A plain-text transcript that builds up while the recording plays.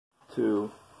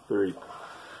2, 3.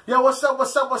 Yo, what's up,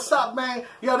 man?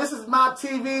 Yo, this is Mob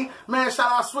TV. Man,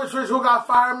 shout out Switch Rich, who got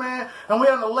fired, man. And we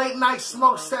on the late night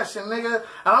smoke session, nigga. And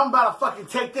I'm about to fucking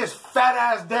take this fat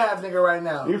ass dab, nigga, right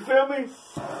now. You feel me?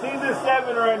 Season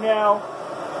 7 right now.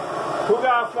 Who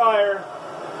got fired?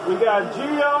 We got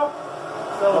Gio.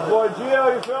 My boy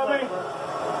Gio, you feel me?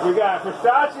 We got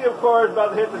Versace, of course,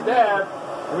 about to hit the dab.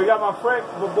 And we got my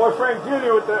boy Frank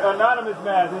Jr. with the anonymous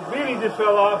mask. His beanie just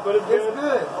fell off, but it's good. It's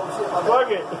good. Fuck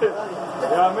it. You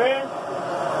know what I mean?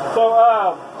 So,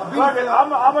 fuck it. I'm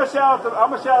gonna shout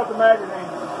out the magazine.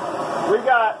 We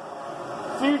got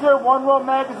Caesar One World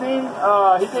Magazine.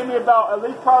 He gave me at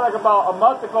least probably about a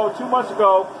month ago, 2 months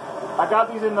ago. I got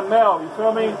these in the mail. You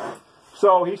feel me?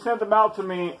 So he sent them out to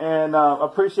me, and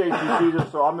appreciate you, Caesar.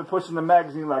 So I've been pushing the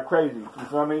magazine like crazy. You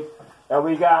feel me? And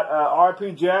we got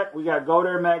RP Jack. We got Go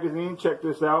There Magazine. Check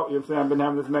this out. You know what I'm saying? I've been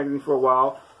having this magazine for a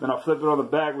while. Then I flipped it on the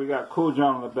back. We got Cool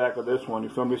John on the back of this one. You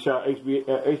feel me? Shout out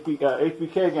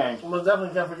HBK gang. Most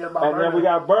definitely can't forget about And Burner. then we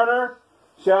got Burner.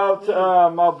 Shout out to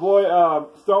my boy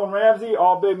Stone Ramsey,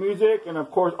 All Bay Music, and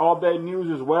of course All Bay News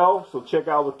as well. So check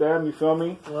out with them. You feel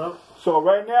me? Well, so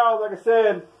right now, like I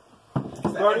said,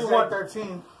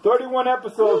 31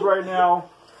 episodes right now.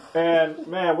 And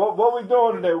man, what we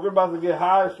doing today? We're about to get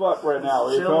high as fuck right now.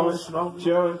 You feel me?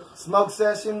 Chilling. Smoke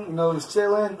session, you know, it's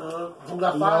chilling. Who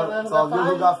got fired, man? It's all good.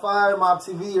 Who got fired? Mob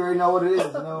TV, you already know what it is,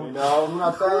 you know. Do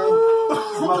my thing.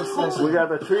 Smoke session. We got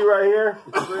the tree right here.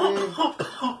 The tree.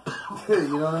 You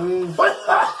know what I mean? We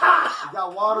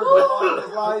got water. Water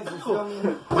is life. You feel me?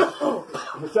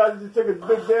 Besides, just took a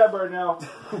big dab right now.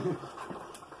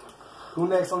 Who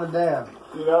next on the dab?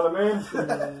 You know what I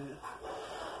mean?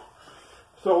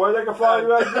 So where they can follow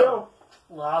you at, Joe?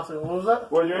 Well, I'll say, what was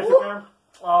that? What's your Instagram?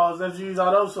 Oh, it's FG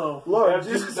Doso. Lord,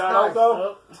 Jesus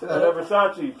Doso. And then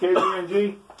Versace,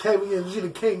 KBNG. KBNG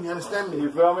the king, you understand me? You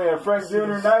feel me? And Frank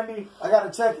Jr. 90. I gotta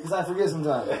check because I forget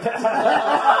sometimes.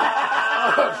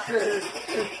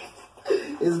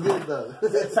 It's good though.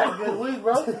 It's a good week,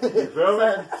 bro. You feel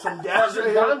me? Some dabs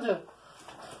right here.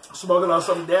 Smoking on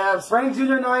some dabs. Frank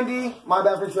Jr. 90. My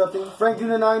bad for interrupting. Frank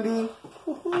Jr. 90.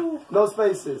 No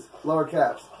spaces. Lower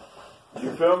caps.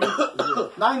 You feel me?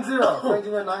 90. Frank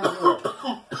Jr. 90.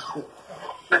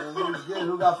 Who's good?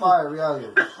 Who got fired? We out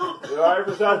here. You alright,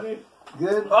 Versace?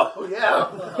 Good? Oh, yeah.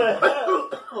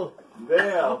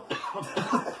 Damn.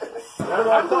 That's what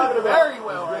I'm talking about. Very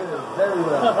well right now. Very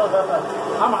well.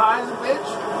 I'm high as a bitch.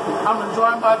 I'm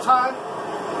enjoying my time.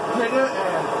 Nigga,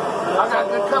 and I got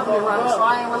good company around me, so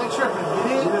I ain't really tripping.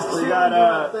 You We got,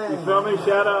 you feel me?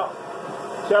 Shout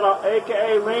out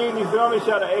AKA Lean, you feel me?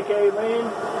 Shout out AKA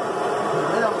Lean.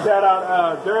 Shout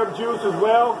out Derb Juice as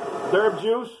well. Derb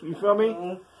Juice, you feel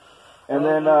me? And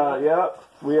then, yep,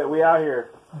 we out here.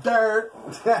 Dirt.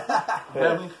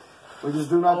 Yeah. We just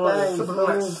do our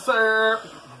thing. Sir.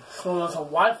 So some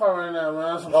Wi-Fi right now,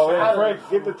 man. Some yeah, Frank,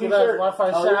 get the t-shirt.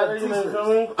 Wi-Fi shatter, you know what I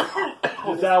mean?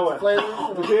 Just that one.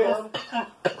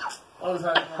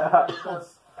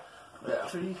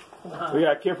 We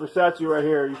got Kim Versace right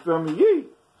here, you feel me? Yee!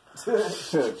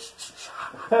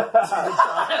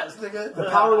 The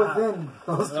power within.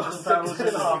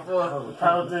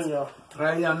 Power within, yo.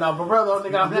 Right, yeah, no, but brother,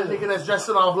 nigga, I'm that nigga that's dressed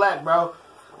in all black, bro.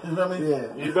 You feel me?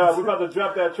 Yeah. We about to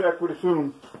drop that track pretty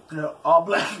soon. Yeah, all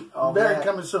black. Very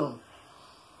coming soon.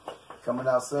 Coming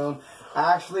out soon.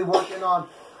 Actually working on.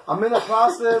 I'm in the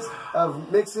process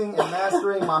of mixing and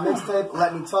mastering my mixtape.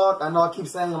 Let Me Talk. I know I keep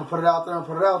saying I'm gonna put it out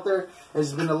there. There's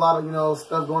just been a lot of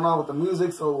stuff going on with the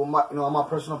music. So on my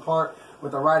personal part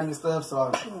with the writing and stuff.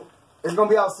 So it's gonna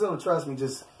be out soon. Trust me.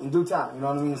 Just in due time. You know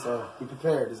what I mean. So be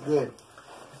prepared. It's good.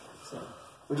 So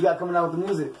what you got coming out with the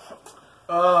music?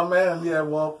 Man, yeah.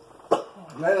 Well,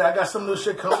 man, I got some new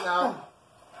shit coming out.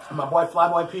 My boy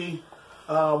Flyboy P.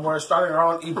 We're starting our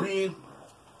own EP.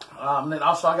 Then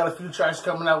also I got a few tracks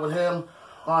coming out with him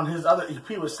on his other EP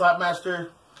with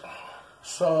Slapmaster.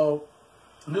 So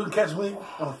you can catch me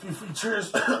on a few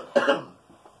features.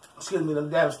 Excuse me, them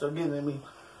dabs still getting at me.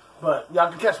 But y'all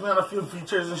can catch me on a few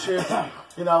features and shit.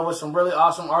 With some really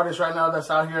awesome artists right now that's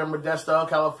out here in Modesto,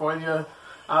 California,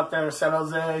 out there in San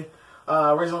Jose,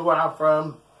 originally where I'm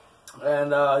from.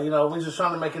 And, we're just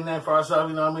trying to make a name for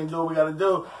ourselves, do what we got to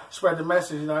do. Spread the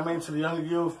message, to the younger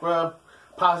youth, bro.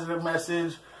 Positive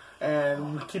message.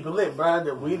 And keep it lit, bro.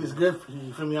 The weed is good for you.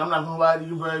 You feel me? I'm not gonna lie to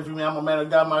you, bro. You feel me? I'm a man of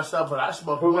God myself, but I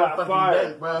smoke motherfucking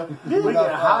dank, bro. We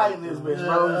get high in this bitch,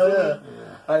 bro. You feel me?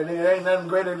 Like, nigga, there ain't nothing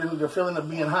greater than the feeling of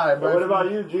being high, bro. What about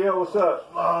you, Gio? What's up?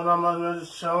 Oh, no, man,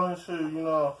 just chilling, shit,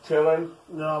 Chilling?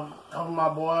 Helping my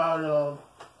boy out,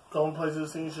 going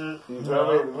places, seeing shit. You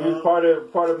feel me? We was part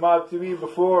of Mob TV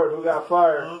before. Who got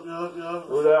fired? Yep.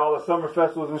 We was at all the summer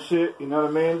festivals and shit. You know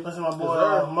what I mean? Listen, my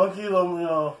boy Monkey,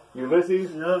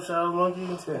 Ulysses. Yep, shout out Monkey,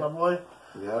 my boy.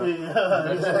 Yeah.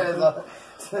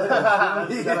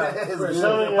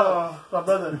 My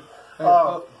brother.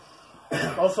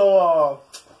 Also,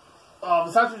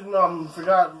 Versace,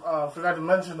 forgot to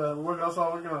mention that we're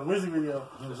also working on a music video.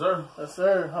 Yes, sir. Yes,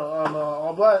 sir. On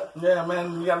All Black. Yeah,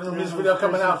 man. We got a new music video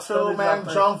coming out too, man.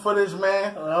 Drone footage,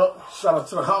 man. Shout out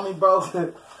to the homie, bro.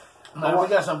 Man, we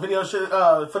got some video shit,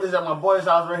 footage at my boy's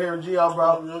house right here in GL,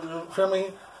 bro. Feel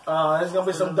me? There's gonna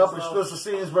be some dope exclusive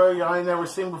scenes, bro. Y'all ain't never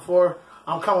seen before.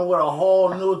 I'm coming with a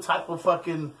whole new type of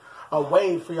fucking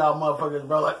wave for y'all motherfuckers,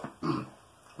 bro. Like,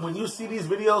 when you see these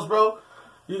videos, bro,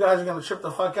 you guys are gonna trip the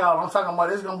fuck out. I'm talking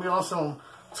about it's gonna be on some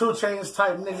 2 Chainz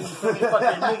type niggas, fucking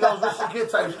Migos, Rich Kid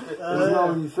type shit.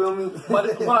 You feel me?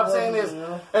 But what I'm saying is,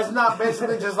 it's not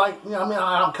basically just like, you know what I mean,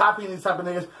 I'm copying these type of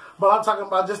niggas, but I'm talking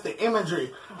about just the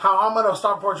imagery. How I'm gonna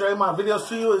start portraying my videos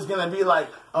to you is gonna be like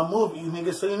a movie, you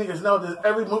niggas. So you niggas know that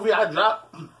every movie I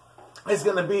drop, it's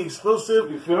gonna be exclusive.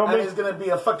 You feel me? And it's gonna be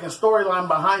a fucking storyline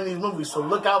behind these movies. So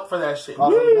look out for that shit.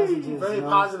 Very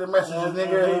positive messages,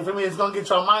 nigga. You feel me? It's gonna get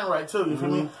your mind right too. You feel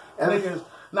me? Niggas,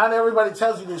 not everybody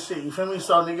tells you this shit. You feel me?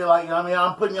 So nigga, like, you know what I mean,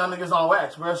 I'm putting y'all niggas on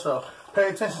wax, bro. So pay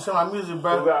attention to my music,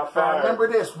 bro. And remember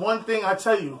this one thing I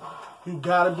tell you: you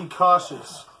gotta be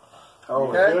cautious.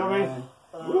 Okay? You feel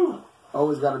me?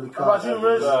 Always gotta be How about cautious. you,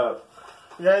 Rich?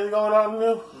 You got anything going on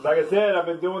new? Like I said, I've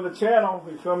been doing the channel.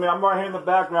 You feel me? I'm right here in the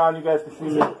background. You guys can see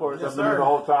me, of course. I've been here the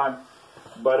whole time.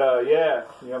 But yeah,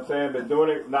 you know what I'm saying? Been doing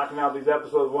it, knocking out these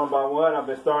episodes one by one. I've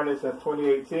been starting it since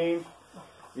 2018.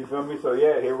 You feel me? So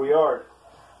yeah, here we are.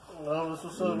 No, that's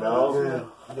what's up. Yeah.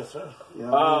 Yes, sir.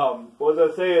 What I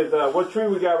was say is, what tree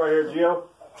we got right here, Gio?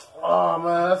 Oh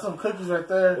man, that's some cookies right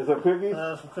there. Is some cookies?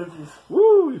 Yeah, some cookies.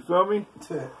 Woo, you feel me?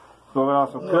 Smoking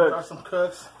on some cooks. Some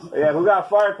cooks. Yeah, who got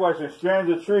fire questions? Strand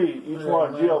or tree? Each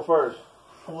one. Man. Gio first.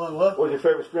 What? What's your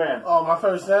favorite strand? Oh, my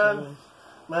favorite strand?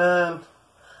 Man,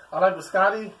 I like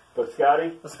Versace.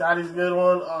 Biscotti? Biscotti's a good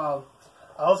one. I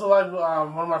also like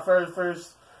one of my first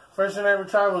strand I ever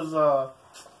tried was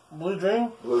Blue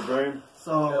Dream. Blue Dream?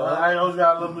 So I always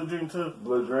got a little Blue Dream too.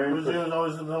 Blue Dream? Blue Dream has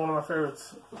always been one of my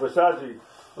favorites. Versace?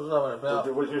 What's up with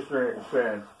that? What's your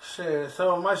strand? Shit,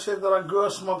 so my shit that I grew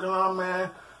up smoking on, man.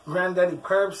 Granddaddy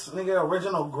Perps, nigga,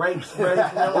 original grapes, right?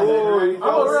 I'm a real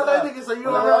nigga, so you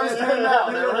know what I'm saying?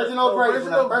 Original grapes.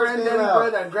 Original Granddaddy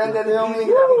bread, that Granddaddy P, nigga,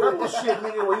 that purple shit,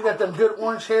 nigga, where you got them good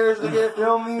orange hairs, nigga.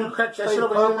 Feel me? You crack that shit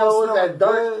over your nose with that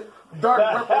dark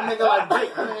purple nigga like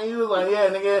grape. And you was like, yeah,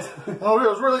 nigga, when we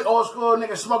was really old school,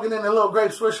 nigga, smoking in the little grape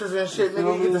swishers and shit,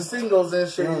 nigga, you get the singles and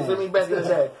shit, you feel me, back in the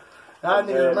day. I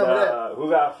niggas remember that. Who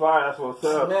got fire? That's what's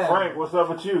up. Man. Frank, what's up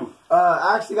with you?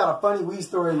 I actually got a funny weed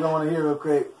story going to hear real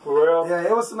quick. For real? Yeah,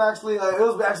 it was some actually, it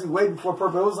was actually way before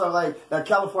Purple. It was like that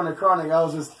California Chronic. I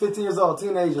was just 15 years old,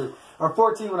 teenager, or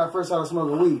 14 when I first started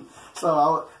smoking weed.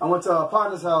 So I went to a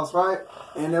partner's house, right?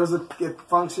 And there was a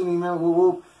function, you know, whoop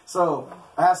whoop. So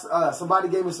I had, somebody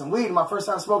gave me some weed. My first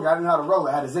time smoking, I didn't know how to roll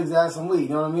it. I had to zigzag some weed, you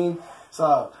know what I mean?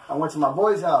 So I went to my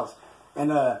boy's house.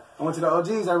 And I went to the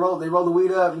OGs. They rolled the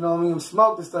weed up, you know what I mean,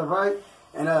 smoked and stuff, right?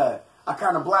 And I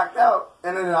kind of blacked out,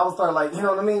 and then I was started like, you know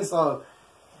what I mean. So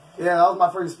yeah, that was my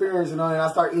first experience, you know. And I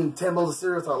started eating 10 bowls of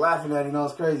cereal, started laughing at it, you know,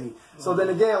 it's crazy. So then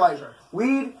again, like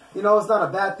weed, you know, it's not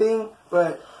a bad thing,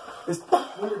 but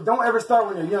don't ever start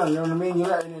when you're young, you know what I mean.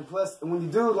 And plus, when you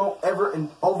do, don't ever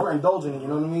overindulge in it, you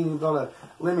know what I mean. You gotta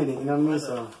limit it, you know what I mean.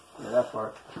 So yeah, that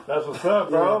part. That's what's up,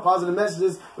 bro. Yeah, positive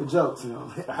messages with jokes, you know.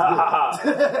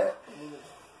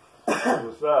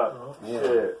 What's up?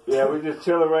 Yeah, we just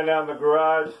chilling right now in the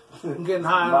garage. I'm getting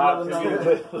high on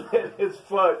It's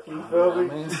fuck, you feel me?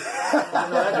 Man.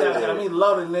 That got me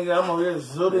loaded, nigga. I'm over here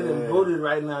zooted and booted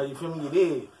right now. You feel me? You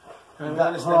did. I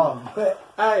understand.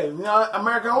 Hey, you know,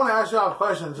 America, I want to ask y'all a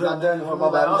question. Not done for my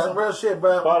on some real shit,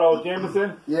 bro. Bottle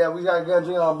Jameson? Yeah, we got a good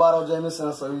drink on Bottle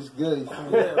Jameson, so he's good. We fucked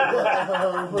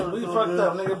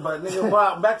up, nigga. But,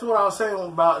 nigga, back to what I was saying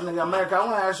about, nigga, America, I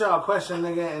want to ask y'all a question,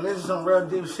 nigga, and this is some real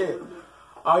deep shit.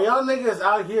 Are y'all niggas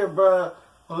out here, bro,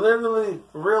 literally,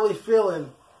 really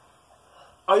feeling,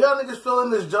 are y'all niggas feeling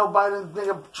this Joe Biden,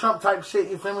 nigga, Trump type shit,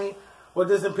 you feel me, with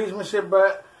this impeachment shit,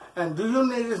 bro? And do you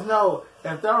niggas know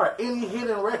if there are any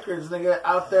hidden records, nigga,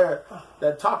 out there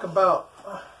that talk about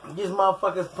these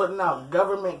motherfuckers putting out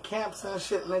government camps and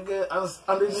shit, nigga,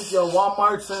 underneath your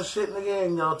Walmarts and shit, nigga,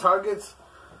 and your Targets?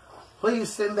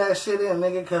 Please send that shit in,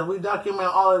 nigga, because we document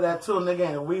all of that too,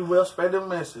 nigga, and we will spread the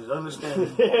message.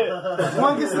 Understand? If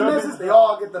one gets the message, they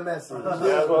all get the message.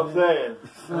 That's what I'm saying.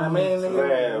 I mean, nigga,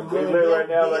 Man, we live right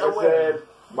now, like I said,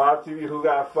 Mob TV, who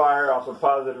got fired on some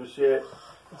positive shit.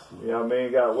 You know what I mean?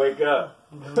 You gotta wake up.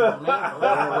 Wake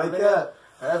up.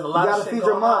 There's a lot of shit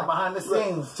going on behind the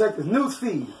scenes. Check the news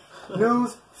feed.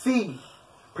 News feed.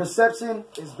 Perception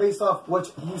is based off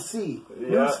what you see. Yeah.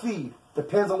 News feed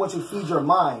depends on what you feed your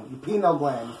mind, your pineal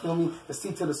gland. You feel me? The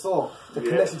seat to the soul, the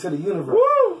connection to the universe.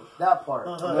 Woo! That part.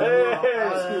 You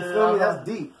feel me? That's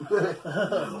deep.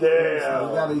 Damn.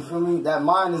 You gotta, you feel me? That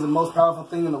mind is the most powerful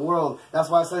thing in the world. That's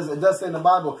why it does say in the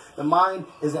Bible, the mind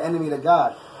is the enemy to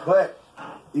God. But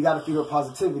you gotta feed it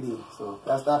positivity. So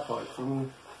that's that part. For me,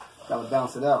 gotta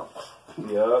balance it out.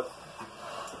 Yep.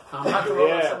 I'm about to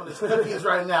roll some of these cookies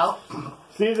right now.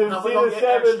 Season 7.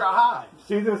 Extra high.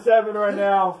 Season 7 right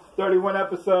now. 31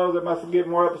 episodes. I must get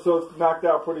more episodes knocked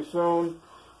out pretty soon.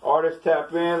 Artists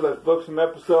tap in. Let's book some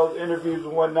episodes, interviews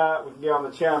and whatnot. We can get on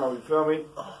the channel. You feel me?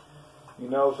 You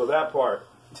know, so that part.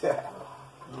 Yeah.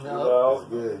 You know. That's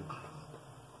good.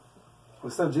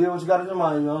 What's up, Gio? What you got in your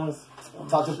mind, you know?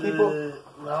 Talk to people.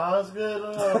 No, it's good.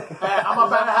 I'm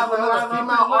about to have another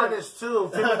female artist too.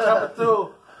 Female coming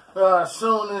through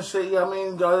soon and shit. You know what I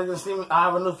mean? Y'all can see me. I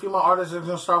have a new female artist that's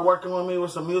gonna start working with me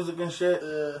with some music and shit.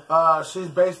 She's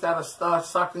based out of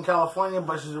Stockton, California,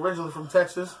 but she's originally from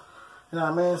Texas. You know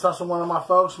what I mean? It's also one of my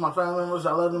folks, my family members.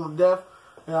 I love them to death.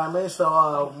 You know what I mean?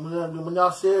 So when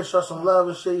y'all see her, show some love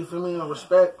and shit. You feel me? And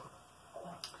respect.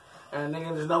 And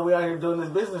nigga, just know we out here doing this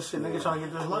business shit. Nigga trying to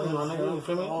get this money on, nigga. You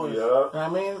feel me? Yeah. You know what I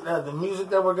mean? The music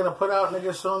that we're going to put out,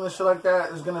 nigga, soon and shit like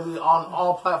that is going to be on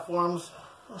all platforms.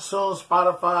 Soon,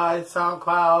 Spotify,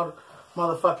 SoundCloud,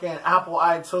 motherfucking Apple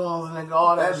iTunes, and nigga,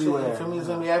 all that Everywhere. shit. You feel me? It's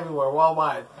going to be everywhere,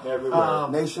 worldwide. Everywhere.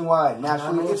 Nationwide,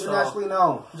 nationally, internationally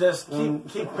known. Just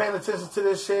keep paying attention to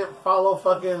this shit. Follow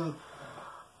fucking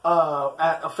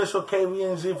at official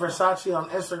KVNG Versace on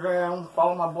Instagram.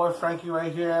 Follow my boy Frankie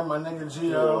right here. My nigga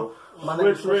Gio. My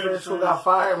nigga Rich who got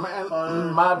fired, man.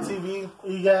 Mob TV.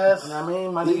 You guys. You know what I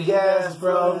mean? My nigga E-Gas,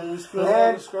 bro.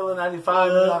 Skrilla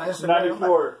 95 on Instagram.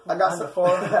 94. I got some.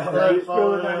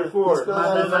 94.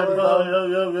 Skrilla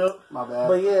 94. My bad.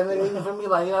 But yeah, nigga, you feel me?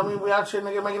 Like, you know what I mean? We out here,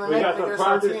 nigga, making a We name. got some Nigga,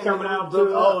 projects coming out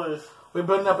too. Always. We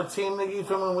building up a team, nigga, you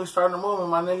feel me? We starting the movement,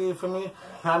 my nigga, you feel me? You know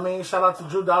what I mean? Shout out to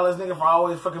Drew Dollars, nigga, for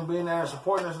always fucking being there and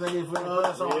supporting us, nigga, you feel me?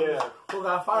 Putting us on Who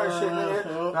Got Fired shit, nigga.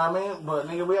 You know what I mean? But,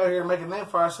 nigga, we out here to make a name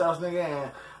for ourselves, nigga, and,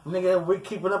 nigga, we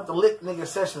keeping up the lit, nigga,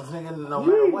 sessions, nigga, no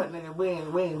matter what, nigga, we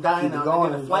ain't dying out,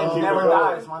 nigga. The flame never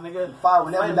dies, my nigga. Fire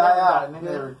will never die out,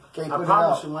 nigga. Can't I put it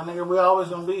promise out. you, my nigga, we always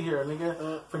gonna be here,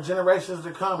 nigga, for generations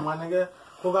to come, my nigga.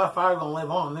 Who Got Fired gonna live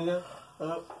on, nigga.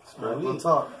 Real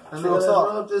talk. And Real nigga, let's talk.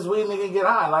 roll up this weed, nigga, and get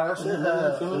high, like I said,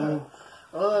 nigga, you feel me?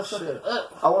 Shit.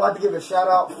 I would like to give a shout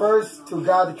out first to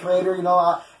God the Creator. You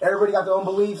know, everybody got their own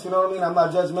beliefs. You know what I mean? I'm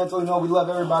not judgmental. You know, we love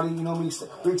everybody. You know, we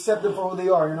accept them for who they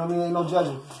are. You know what I mean? Ain't no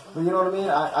judging. But you know what I mean?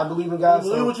 I believe in God.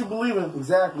 Believe what you believe in.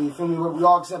 Exactly. You feel me? We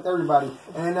all accept everybody.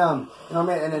 And then, you know what I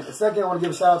mean? And then the second, I want to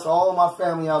give a shout out to all of my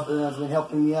family out there that's been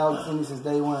helping me out. You feel me? Since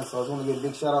day one. So I just want to give a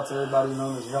big shout out to everybody. You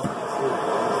know, that's helping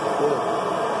us.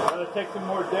 Take some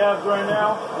more dabs right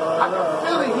now. I can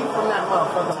feel the heat from that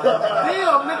motherfucker.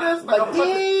 Damn, niggas. Like,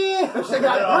 damn. Shit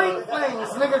got green flames,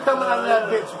 nigga, coming out of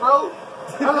that bitch, bro.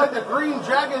 I'm like the green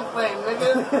dragon flame,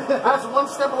 nigga. I was one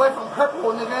step away from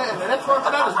purple, nigga, and the next one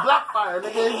for that is black fire,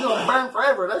 nigga. It's gonna burn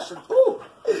forever. That shit, ooh.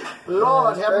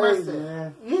 Lord, have mercy.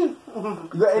 Man. You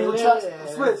got any tracks?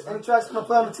 Switch. Any tracks gonna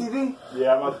play on the TV?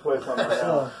 Yeah, I must play something right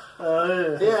now.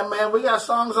 Yeah, man, we got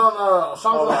songs on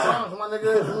songs, my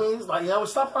nigga. You feel me? It's like, we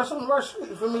stop by some of our shit.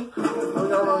 You feel me? We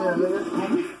got on there, nigga.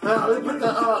 We put the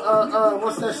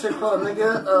what's that shit called,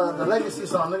 nigga? The Legacy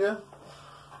song, nigga.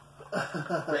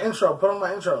 The intro. Put on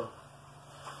my intro.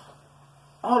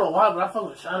 I don't know why, but I fuck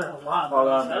with Shatter a lot. Hold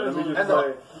on, man. Let me just And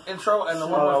play. the intro and the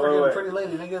one with wait, freaking wait. Pretty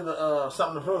Lady, nigga. The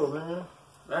something to prove, nigga.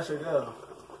 That shit good.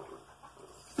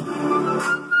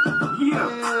 Yeah,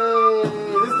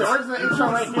 this is the original intro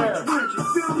right here.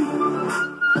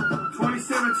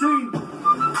 2017.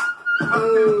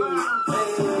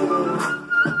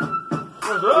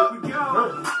 What's up? Here we go.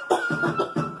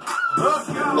 Let's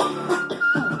go.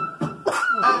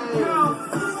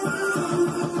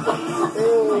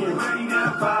 Get ready to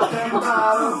pop that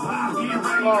bottle. Get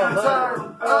ready to Turn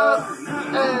up,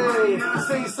 hey,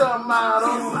 see some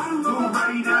models.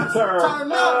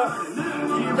 Turn up,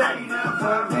 Get ready to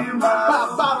pop that bottle. pop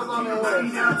bottles on their Ready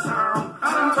way. to turn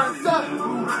up. Turn up,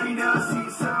 Ready to see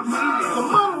some models.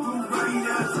 come on. Ready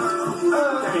to turn up.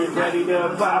 Get ready to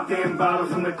up, popping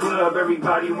bottles in the club.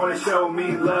 Everybody wanna show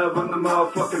me love. I'm the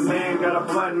motherfucking man, got a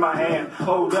blunt in my hand.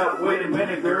 Hold up, wait a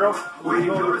minute, girl. We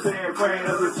go to San Fran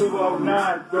of the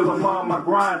 209. Girl, I'm on my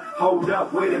grind. Hold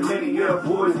up, wait a minute, yeah,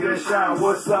 boys gonna shine.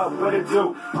 What's up, what it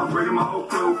do? I'm bringing my whole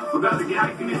crew. We're about to get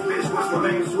hype in this bitch. What's my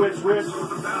name? Switch, Rich.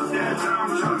 About that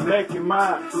time, I'm trying to make your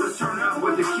mind. So let's turn up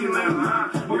with the Q and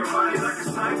mind. Your body like a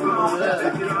cyclone.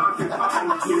 Take it off your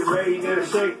phone. Get ready to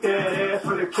shake that ass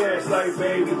for the cash like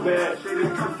baby bash. Baby,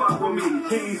 come fuck with me.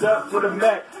 T's up for the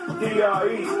Mac.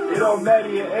 DRE. It don't matter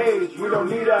your age. We don't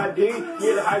need ID.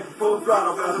 Get a hype full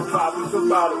throttle. Got some pop with some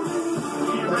bottles.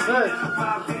 Okay.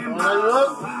 Wanna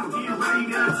look?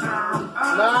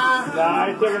 Nah, I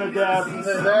ain't taking a dab. Hey,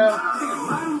 damn.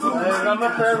 Hey, I'm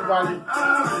not for everybody.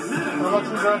 How about you,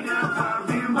 bro?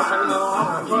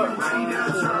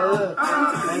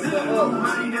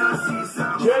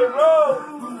 J-Roll.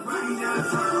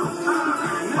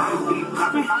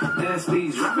 Dance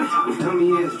beats dropping, dummy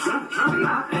is drunk, and I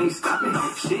ain't stopping.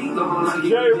 She gon' like it.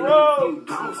 J-Roll.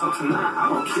 So tonight I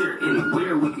don't care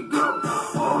anywhere we could go.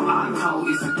 All I know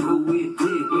is to do it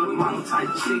big with a mama type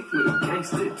chick with a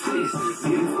gangster twist.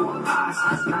 Beautiful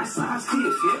eyes, nice size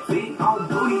hips, big old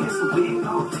booty and some big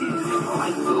old tits.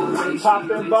 Like the way she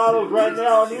Popping bottles right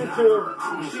now on YouTube.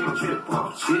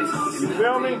 You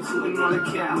feel me? On the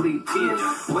Cali pin,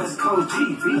 West Coast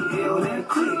GVL that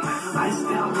click. Iced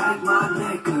out like my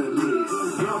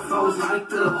necklace. Your foes like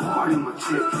the heart in my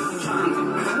chest. Trying to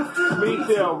cut.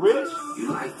 Retail Rich. You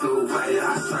like the way I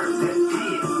serve that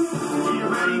dick. Get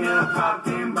ready to pop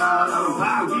them bottles.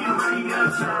 Get ready to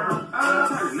turn up.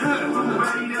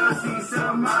 Ready to see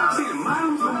some miles.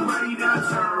 I'm ready to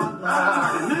turn up.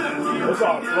 It's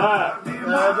all flat.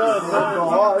 Yeah, it does.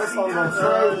 This song goes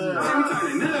crazy.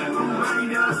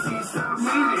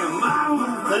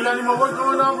 So you got any more work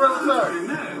going on, brother? Sir?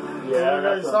 Yeah, You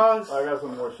got any songs? I got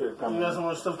some more shit coming. You got some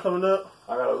more stuff coming up?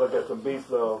 I gotta look at some beats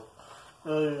though.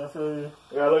 Oh, yeah, I feel you.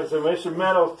 I gotta look at some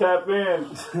instrumentals, tap in.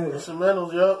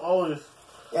 Instrumentals, yup, always.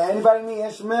 Yeah, anybody need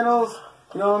instrumentals?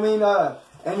 You know what I mean?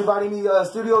 Anybody need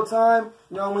studio time?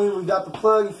 You know what I mean? We got the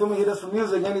plug, you feel me? Hit us for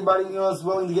music. Anybody, you know, is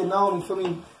willing to get known, you feel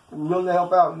me? Willing to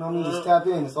help out, you know what I mean? Just tap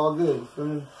in. It's all good, you feel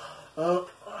me?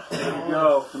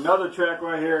 Yo, another track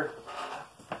right here.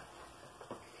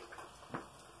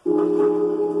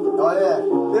 Oh, yeah.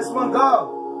 This one go.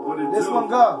 This one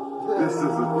go. This is a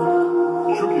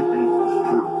tricky beat.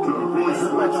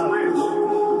 Switch Rich.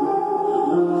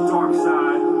 Dark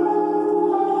side.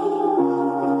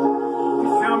 You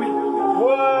feel me?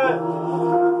 What?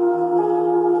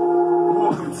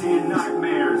 Welcome to your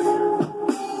nightmares.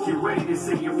 Get ready to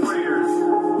say your prayers.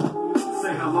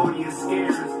 Say hello to your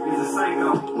scares. Is a psycho.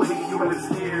 What hit you in the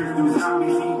stairs? Do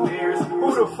zombies eat bears? Who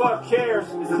the fuck cares?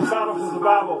 It's a battle for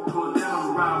survival. Pull down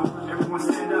the rival. Everyone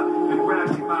stand up and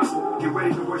grab your Bible. Get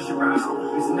ready to worship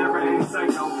idol. It's never any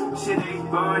psycho. Shit ain't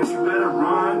fun. You better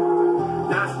run.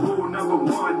 That's rule number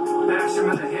one. Bash him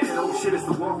in the head. Oh shit, it's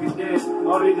the Walking Dead.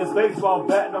 Oh, they just baseball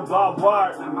bat and a barbed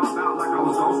wire. Let my mouth like I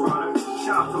was Ghost Rider.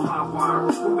 Shout to live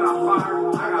wire. Who got fire?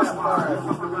 I got fire.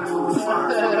 Fuck around who was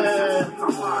fire.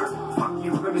 I'm fire. Fuck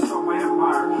you. Let me start my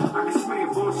empire. I can smell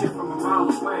your bullshit from a mile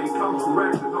away. Come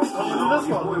correct. Don't come along.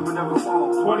 Your boy will never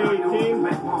fall. 2018.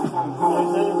 Make one phone call.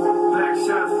 Black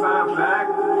shots, fire back.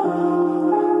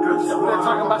 Good We're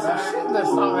talking about some shit in this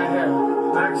song right here.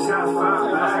 Back shots,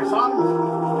 fire back. Some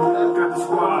songs? Got the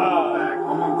squad back.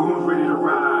 All my goons ready to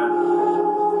ride.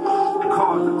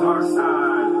 Call it the dark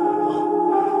side.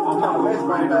 All my goons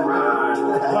ready to ride.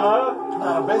 Huh?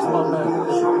 Not a baseball bat.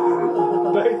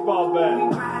 Baseball bat.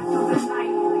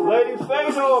 Lady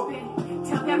Fatal.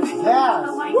 Yes.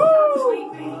 Woo!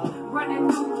 Running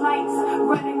through lights,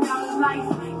 running out of life.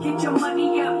 Get your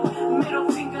money up, middle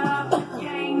finger up. You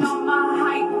ain't on my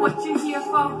hype, what you here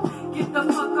for? Get the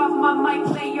fuck off my mic,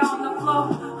 lay on the floor.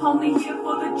 Only here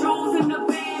for the jewels in the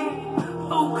bag.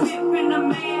 Full clip in the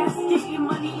mask. Getting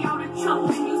money out of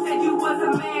chump, and you said you was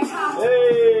a mad cop.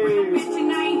 Hey. Real bitch,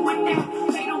 and I ain't with that.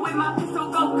 They don't wear my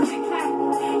pistol, go click clack.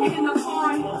 In the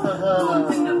foreign,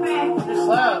 booms in the back.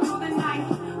 Slap. Through the night,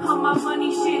 on my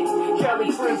money shit.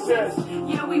 Kelly Princess.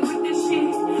 Yeah, we with this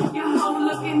shit. Your hoe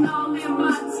looking all in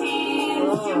my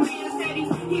tears. Your man said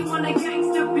he want a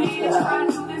gangster bitch. Ride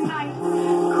through the night.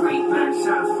 Great Back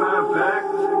shots, fire back.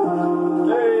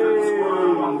 Hey.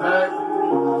 I'm back.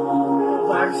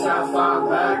 Black shots, fire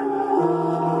back.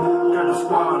 Got the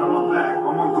squad on my back.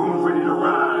 All my goons ready to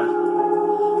ride.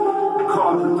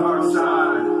 Call the dark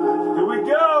side. Here we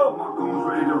go. All my goons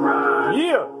ready to ride.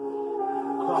 Yeah.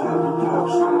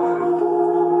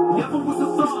 Never was a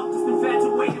thug, just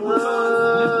infatuated with guns.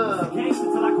 Never was a gangster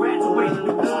till I graduated.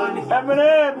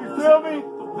 Eminem, you feel me?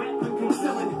 The weapon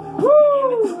concealing. Woo!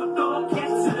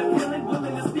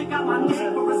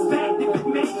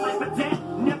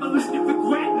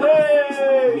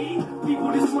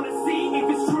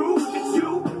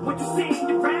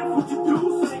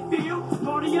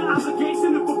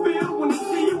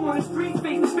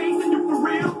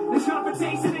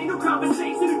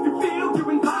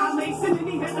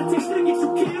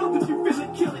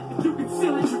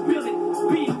 billet.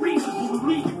 Being reasonable,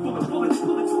 we leave you full of bullets,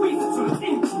 squeeze it till it's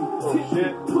empty. Oh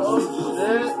shit. Oh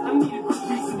shit. I need a good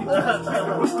reason to get this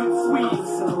trigger with good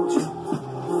squeeze.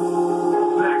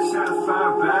 Back shot of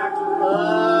fire back.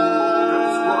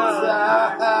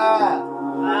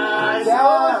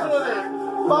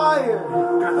 Fire!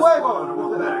 Fuego!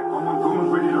 Back. All my goons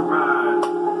ready to ride.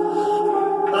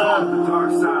 On the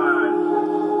dark side.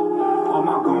 All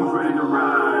my goons ready to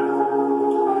ride.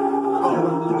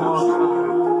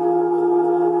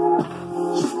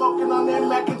 Smoking on that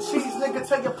mac and cheese, nigga.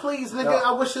 Take it, please, nigga.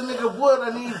 I wish a nigga would. I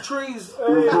need trees.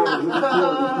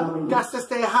 Got to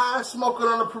stay high. Smoking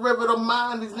on the perimeter of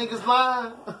mine. These niggas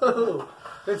lying.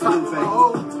 They talking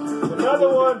about Another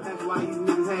one.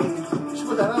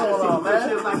 put that other one on, man.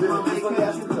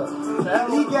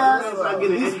 He got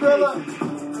he's still up.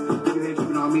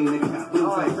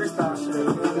 Freestyle shit.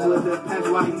 That's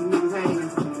why these niggas hanging.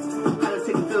 I done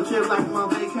take a field trip like I'm on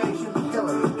vacation.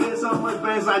 Get so much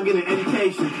bands, I get an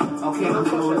education. Okay, I'm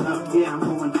going up. Yeah, I'm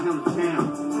going down to town.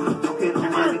 Okay, the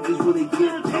niggas really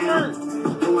get down.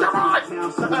 Going down to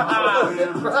town, so I'm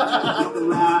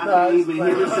loud, even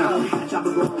hear the sound.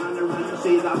 Chopper go around and run,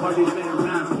 say it out, parties been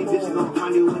around. Keep this gonna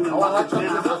find you in the walk down.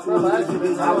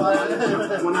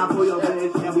 When I pull your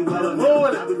bitch, yeah, we better know.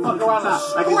 I be fuck around like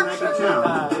it's back in town.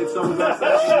 It's so much.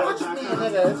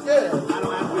 It's good. I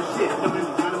don't ask for shit. Coming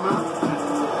out of my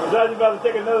Josh, you about to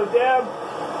take another dab?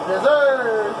 Yes,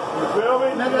 sir. You feel me?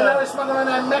 Nigga, never smoking on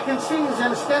that mac and cheese, you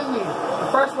understand me? The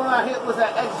first one I hit was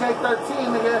that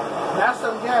XJ13, nigga. That's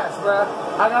some gas, bruh.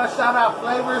 I gotta shout out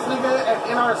Flavors, nigga, at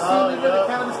NRC, nigga, the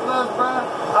Cannabis Club, bruh.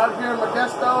 Out here in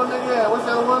Modesto, nigga. What's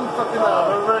that one? Fucking,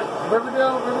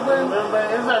 Riverdale?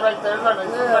 Riverbank. It's right there. It's right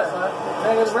next to the side.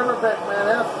 Nigga, Riverbank, man.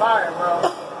 That's fire, bro.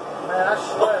 Man, I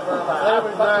swear, bro.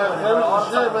 Flavors, man. Flavors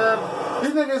is shit, man.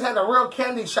 These niggas had a real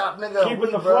candy shop, nigga.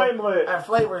 Keeping the bro, flame lit. At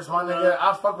Flavors, my nigga.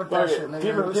 I fuck with that shit, nigga.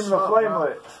 Keeping the Smoke, flame bro.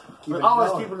 lit. We're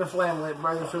always keeping the flame lit,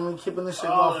 bro. You feel me? Keeping this shit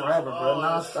going forever, bro.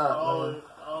 Non-stop, man.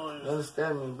 You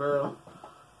understand me, bro?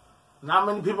 Not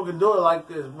many people can do it like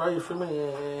this, bro. You feel me?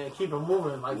 And keep it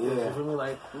moving like this. You feel me?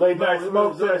 Like Late night we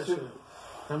smoke really do that session. shit.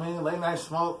 I mean, late night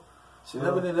smoke.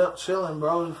 Living it up, chilling,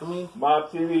 bro. You feel me? Mob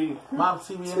TV. Mob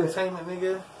TV Entertainment, nigga. You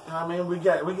know what I mean? We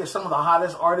get some of the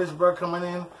hottest artists, bro, coming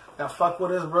in that fuck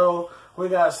with us, bro. We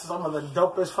got some of the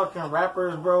dopest fucking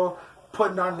rappers, bro,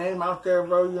 putting our name out there,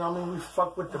 bro. You know what I mean? We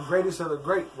fuck with the greatest of the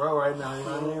great, bro, right now. You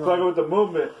know what I mean? Fucking with the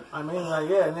movement. I mean, like,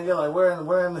 yeah, nigga, like,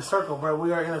 we're in the circle, bro.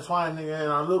 We are intertwined, nigga, in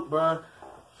our loop, bro.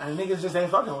 And niggas just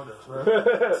ain't fucking with us, bro.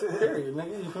 Period,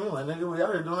 nigga. You feel me? Like, nigga, we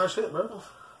out here doing our shit, bro.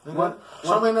 Nigga,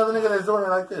 show me another nigga that's doing it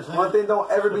like this. Nigga. One thing, don't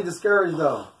ever be discouraged,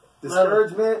 though.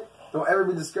 Discouragement, don't ever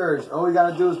be discouraged. All we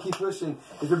gotta do is keep pushing.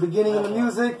 If you're beginning in the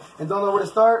music and don't know where to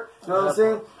start, you know what I'm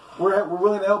saying? We're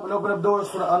willing to help and open up doors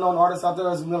for the unknown artists out there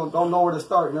that don't know where to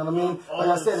start. You know what I mean? Like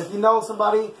I said, if you know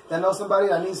somebody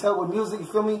that needs help with music, you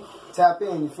feel me? Tap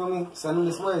in, you feel me? Send them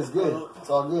this way. It's good. It's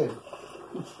all good.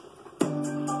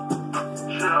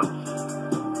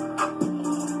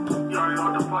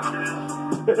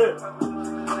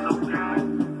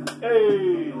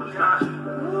 Hey.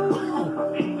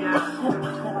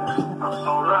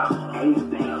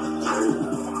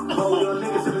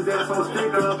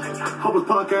 Hopeless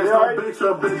podcast, bitch,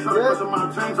 my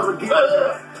chains on the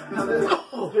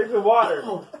Drink the water.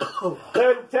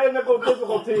 Technical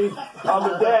difficulties on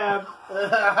the dab.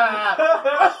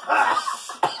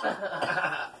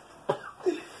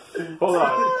 Hold on.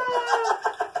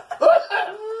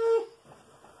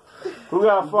 Who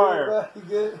got fire? You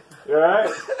good? You alright?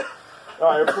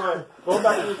 Alright, go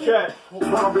back to the chat.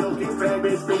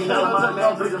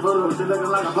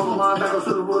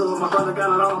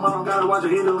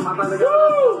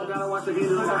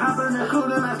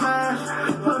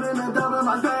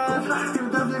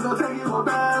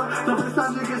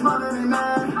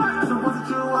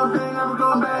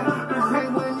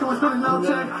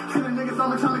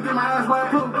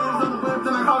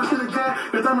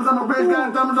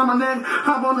 Diamonds on my neck,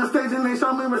 hop on the stage and they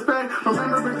show me respect.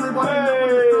 Remember, big clip,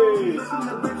 Hey! listen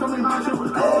to bitch, tell me my shit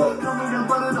was cold. Tell me your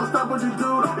brother, don't stop what you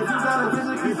do. If you got a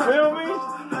vision, You feel me?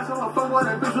 that's how I fuck with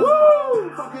that bitch. Woo!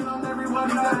 Fucking on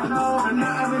everybody that I know, and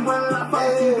not everywhere that I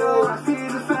fucking go. I see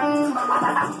the same.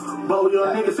 Bow your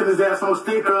niggas in his ass on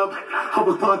stick up.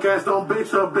 Hopeless podcast don't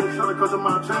bitch up, bitch. Trying to cause of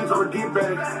my chains or a get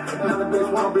back. Another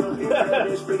bitch wanna be on get back,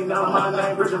 bitch. Speaking out of my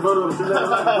name, Christian voodoo. She let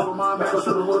like a my back or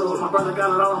to the voodoo. My brother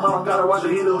got it on him, I don't gotta watch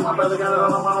what he do. My brother got it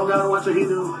on him, I don't gotta watch what he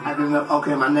do. Acting up,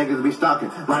 okay, my niggas be stalking.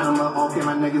 Line them up, okay,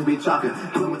 my niggas be chalking.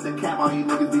 Quit with the cap, all you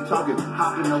niggas be talking.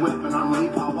 Hop in the whip and I'm really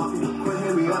pop walking. Quit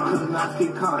hearing me up, cause the knots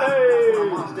keep coming. Hey.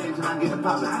 I'm on stage and I get it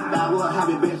poppin'. That will have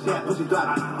your bitch, yeah, push it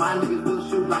drop. My niggas will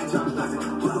shoot like John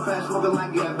Stockton. Super fast, smoking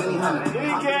like, yeah, Benny Hanna.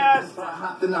 Gas. I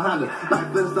hopped in the Honda.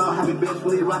 Like Flintstone, have your bitch,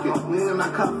 really rocket. Lean in my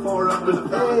cup, pour up in the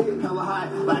fountain. Hella high,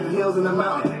 like hills in the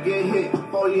mountain. Get hit,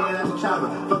 4 years at the chopper.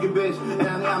 Fuck your bitch, and I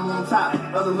think I'm on top.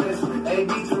 Other list, A,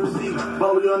 B to receive.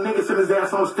 Bowl your niggas in his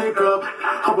ass on stick up.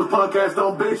 Hope his podcast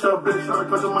don't bitch up, bitch. Started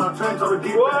crushing my trench on the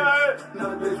get back. Now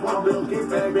the bitch wanna build get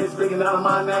back, bitch. Speaking out of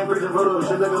my name, bitch.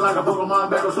 Shit looking like a Pokemon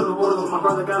back on the woods. My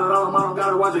brother got it all, I don't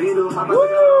gotta watch it, he do. My brother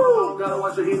got it all, I don't gotta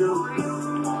watch it, he do.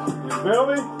 You feel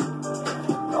me?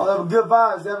 Y'all having good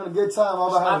vibes, having a good time,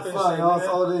 all about having fun. Y'all, that's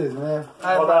all it is, man.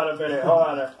 Hold on a minute, hold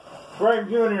on a Frank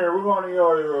Jr., we're going to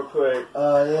yours real quick.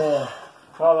 Yeah.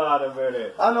 Hold on a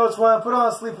minute. I know which one. Put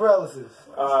on Sleep Paralysis.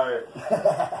 Alright.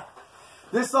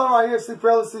 This song right here, Sleep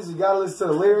Paralysis, you gotta listen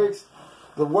to the lyrics,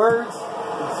 the words. It's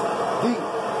deep.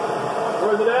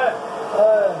 Where's it at?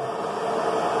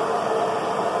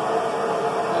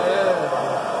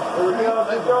 Here we go.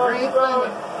 Keep going, keep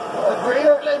going.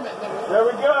 There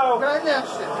we go. Right now,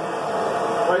 shit.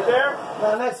 Right there?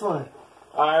 Now, next one.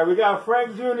 Alright, we got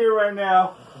Frank Jr. right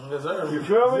now. Yes, sir. You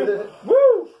feel me?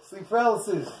 Woo! Sleep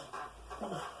Paralysis.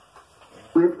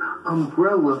 With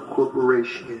Umbrella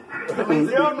Corporation. And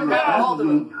the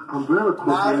Umbrella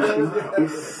Corporation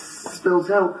is spells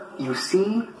out, you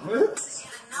see?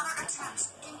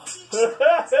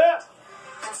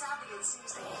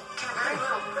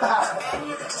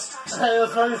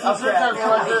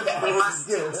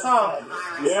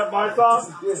 Yeah, my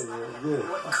song. Good.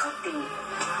 Could be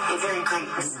a very great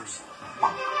perception.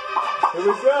 Here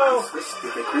we go. Switch to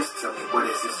Chris, tell me what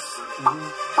is this?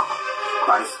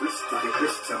 Body switch to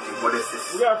Chris, tell me what is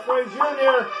this? We got Frank Jr.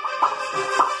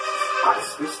 Body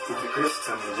switch to Chris,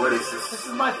 tell me what is this? This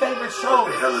is my favorite show.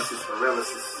 What the hell is this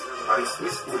paralysis? Body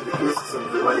switch to Chris, tell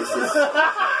me what is this?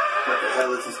 What the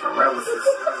hell is this paralysis?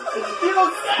 You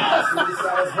don't care.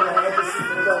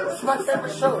 It's my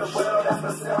favorite show.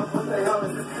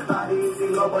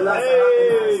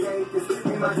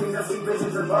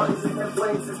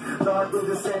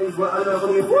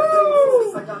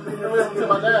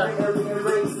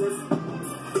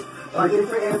 By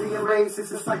different alien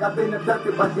races, it's like I've been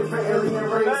abducted by different alien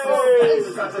races.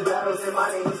 Hey. Got the battles in my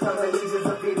name, some allegiance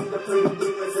of beating the pleading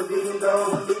demons of beating the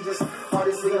whole allegiance.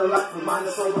 Hardest thing in life, for mine,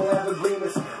 the soul don't have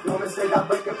agreements. One mistake, I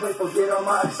break a place, forget all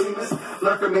my achievements.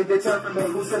 Learn from me, deter from me,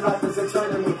 who said life is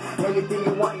eternity? Anything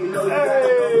you want, you know you gotta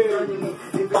go earning me.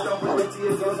 If it don't relate to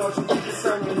your girls, don't you keep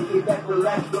concerning me. Get back,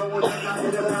 relax, don't worry, my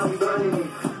head around, we burning me.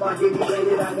 My getting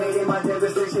rated, I made it, my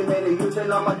devastation made a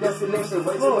U-turn on my destination.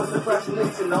 Way too much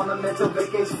procrastination on a mental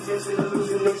vacation. Just an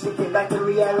hallucination, came back to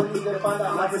reality, then find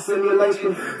out life is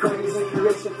simulation. Crazy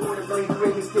creation, for the brain,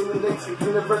 creating stimulation.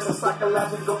 Universal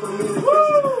psychological communication.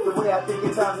 The way I think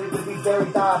at times it could be very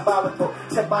diabolical.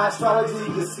 Check my astrology,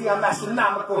 you can see I'm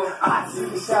astronomical. I see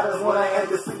the shadows when I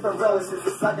enter sleep paralysis.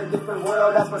 It's like a different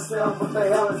world, that's myself. What the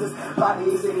hell is this? Body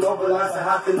is immobilized, so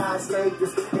how can I escape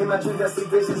this? In my dreams I see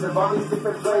visions of all these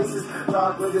different places.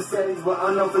 Dark with the settings with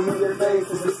unknown familiar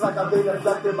faces. It's like I've been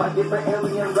abducted by different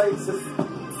alien races.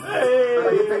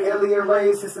 By different alien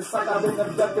races. It's like I've been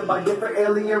abducted by different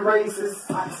alien races.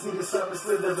 I can see the serpent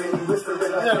slithering,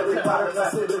 whispering, I feel it, powder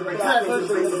considering, I think it's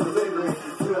really delivering.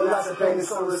 Feel lots of pain and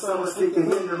someone speaking,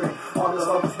 hindering. All those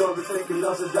hopes go to taking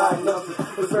lots of diagnosis.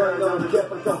 Was very on the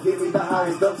depth, don't give me the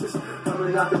highest doses.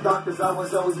 Coming out the doctors, I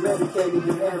was always medicated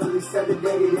and heavily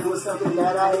sedated. It was something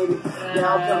that I hated.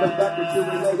 Now I'm coming back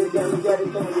rejuvenated, getting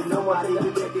dedicated. No one can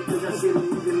reject it because I'm still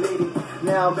mutilated.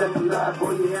 Now I'm back alive,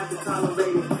 boy, you have to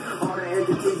tolerate it. All the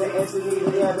entities that answer me,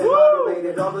 they have been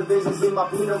moderated. All the visions in my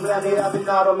penal gland, they have been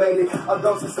automated. A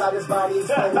ghost inside his body,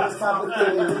 it's plain, it's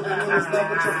complicated. Living in this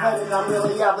language of heaven, I'm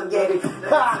really obligated.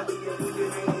 Ha!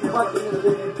 Fucking in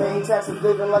living pain, taxes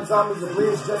living like zombies, the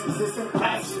bridge just existing.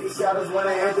 Actually, shadows when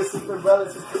I enter secret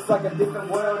relatives. It's like a different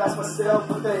world, that's myself.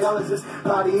 What the hell is this?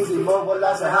 Body is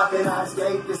immobilized, so how can I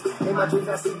escape this? In my dreams,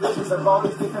 I see visions of all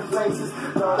these different places.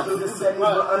 Gone through the settings,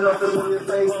 but unknown familiar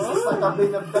faces. It's like I've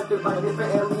been abducted by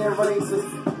different alien races.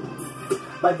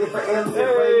 By different alien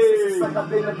races. It's like I've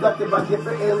been abducted by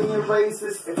different alien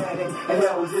races. And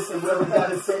hell existing, where we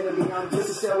got insanity. I'm just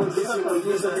a shell existing with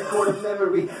years of recorded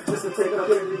memory. Just to take up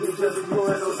everything, just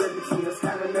ignoring those 17. It's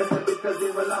kind of messed up because they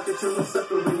were locked into my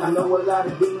suffering. I know a lot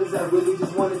of demons that really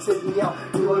just want to take me out.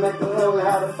 You don't let them know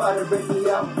how to fight and break me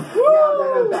out. Now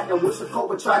that I'm back, I wish the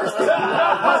Cobra try to take me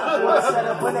out. What I set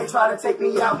up when they try to take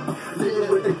me out. Living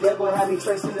with the devil, having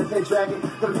tracing the pet dragon.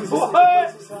 The reasons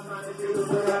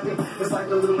it's like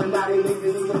Illuminati,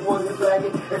 living in the poison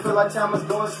flagging. It feel like time is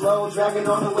going slow, dragging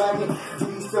on the wagon.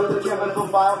 These still the chemical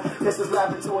vial. This is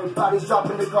laboratory bodies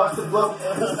dropping across the globe.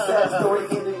 It's a sad story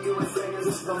in the USA.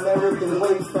 This is American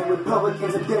ways from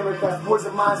Republicans and Democrats, boys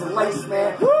of minds and lace,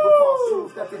 man. With false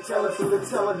truth that they tell it through the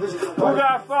television. Who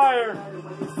got fired?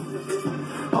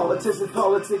 Politicians,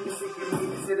 politicking, seeking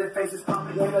meetings to their faces,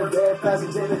 propaganda, dead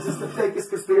passage, and it's just the fakest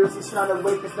conspiracies trying to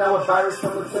wake us now. A virus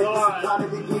from the fakest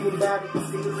economy, getting back.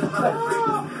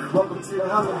 Welcome to the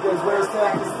Hunger Games, where it's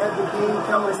tactics, everything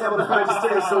coming as hell with a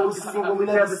purchase, so we'll see what we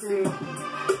never see.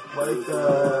 Wake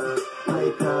up,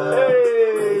 wake up,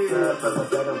 Hey! wake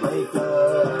up, better wake up.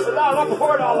 No, don't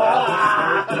pour it all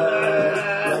out.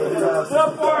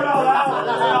 Don't pour it all out.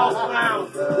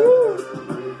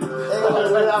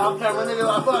 I'm camera nigga,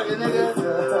 I'm fucking nigga.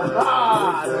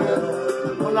 Ah, nigga.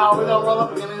 Well, no, we gonna roll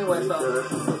up again anyway, so.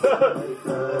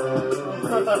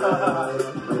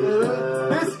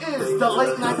 This is the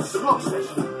late night smoke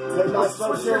session. Late night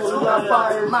smoke session, we got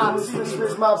fired. Mob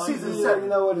season 7, you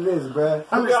know what it is, bruh.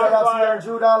 Shout out to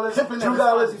Drew Dollars. Drew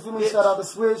Dollars, you feel me? Shout out to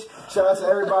Switch. Shout out to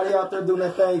everybody out there doing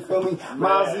that thing, you feel me?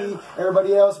 Mozzie,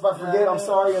 everybody else. If I forget, I'm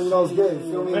sorry, and you know it's good,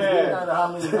 you feel me?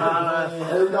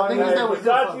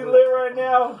 Versace lit right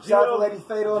now. Shout out to Lady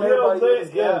Fatal and everybody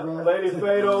else. Yeah, Lady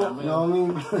Fatal. You know what I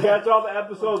mean? Catch all the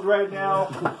episodes right now.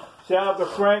 Shout out to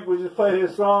Frank, we just played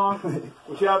his song.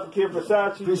 Shout out to Kid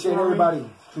Versace. Appreciate everybody.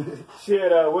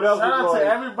 Shit, what else? Shout out to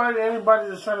everybody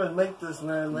that's trying to make this,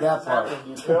 man. Make this happen.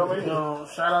 You feel me? You know,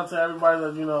 shout out to everybody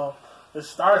that, you know, is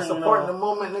starting, supporting the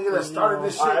movement, nigga, that started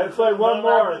this shit. Alright, let's play one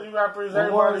more. You rappers,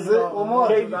 One more, is it? One more.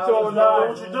 KG209.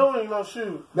 What you doing? You know,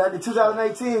 shoot. Back in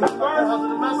 2018. Me and Me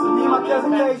my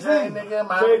cousin KG. Nigga,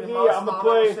 KG, I'ma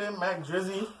play. Mac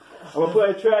Drizzy. I'm gonna play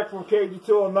a track from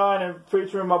KG209 and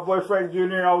featuring my boy Frank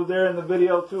Jr. I was there in the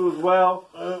video too as well.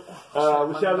 We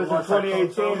shot this in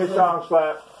 2018. The song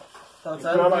slap. Shout out to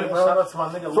everybody, bro. Shout out to my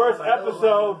nigga. First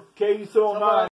episode, KG209.